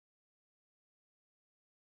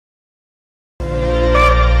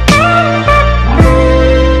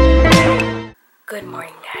Good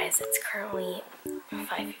morning, guys. It's currently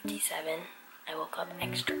 5:57. I woke up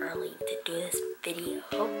extra early to do this video.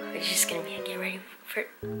 It's just gonna be a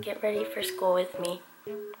get ready for school with me.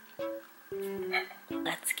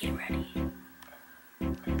 Let's get ready.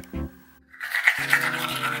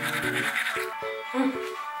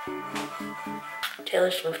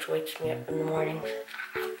 Taylor Swift wakes me up in the morning.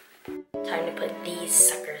 Time to put these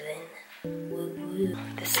suckers in. Woo woo.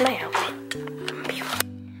 This is my outfit.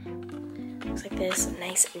 Looks like this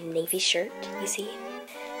nice navy shirt, you see?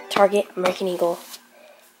 Target, American Eagle,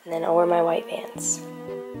 and then I'll wear my white Vans.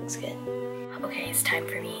 Looks good. Okay, it's time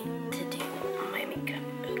for me to do my makeup.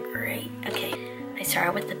 Great. Okay, I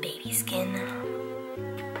started with the baby skin.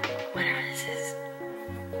 Whatever this is.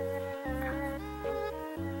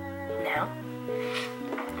 Now,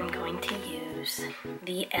 I'm going to use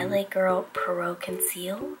the LA Girl Pro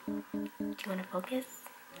Conceal. Do you want to focus?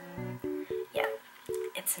 Yeah,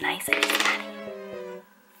 it's nice and patty.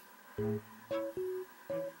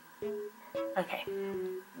 Okay,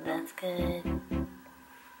 that's good.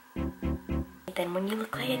 Then when you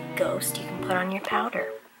look like a ghost, you can put on your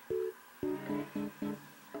powder.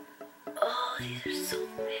 Oh, these are so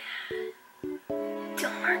bad.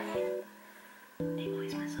 Darn it. They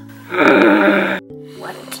always mess up.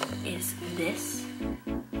 What is this?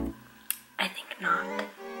 I think not.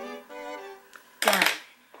 Done.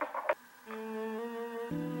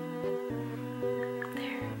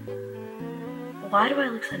 There. Why do I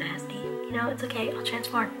look so nasty? You know, it's okay. I'll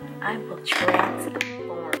transform. I will transform.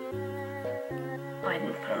 Oh, I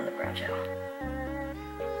didn't put on the brow gel.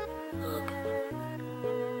 Look.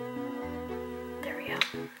 There we go.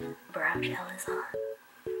 Brow gel is on.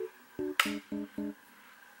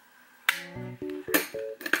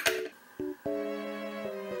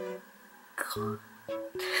 God.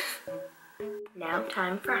 Now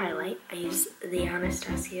time for highlight. I use the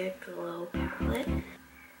Anastasia Glow palette.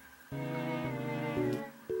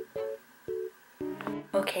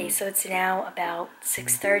 Okay, so it's now about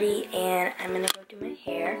 6:30 and I'm gonna go do my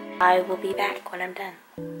hair. I will be back when I'm done.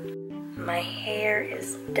 My hair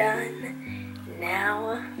is done.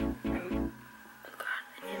 Now, oh God,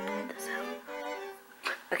 I need to put this out.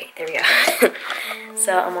 Okay, there we go.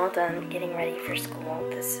 So I'm all done getting ready for school.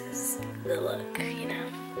 This is the look, you know.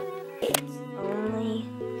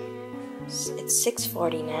 It's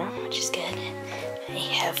 6:40 now, which is good. I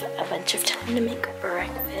have a bunch of time to make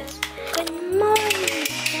breakfast. Good morning,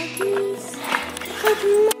 Puppies. Good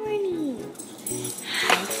morning.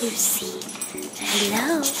 Hi, Lucy.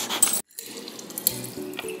 Hello.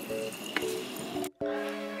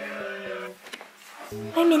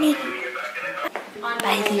 Bye, Minnie.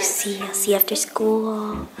 Bye, Lucy. I'll see you after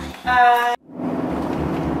school.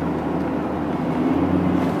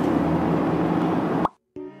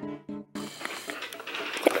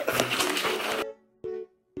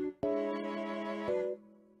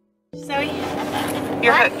 Zoe,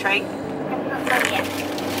 you're hooked, right?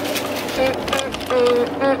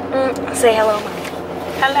 Say hello.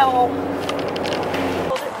 Hello.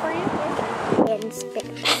 Hold it for you. And spit.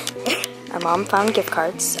 Our mom found gift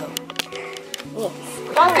cards, so yes.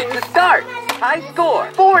 Bump it to start. High score,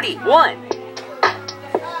 41.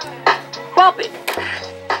 Bump it.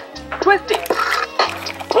 Twist it.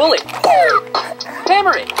 Pull it.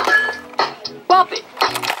 Hammer it. Bump it.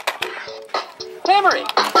 Hammer it.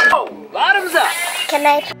 Oh, bottoms up. Can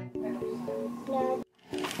I?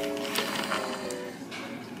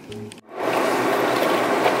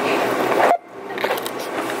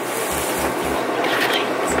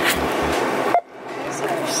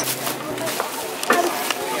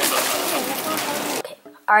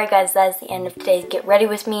 Alright guys, that is the end of today's Get Ready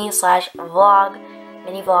With Me / vlog,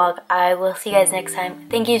 mini vlog. I will see you guys next time.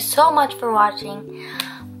 Thank you so much for watching.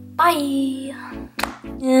 Bye!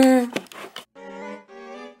 Yeah.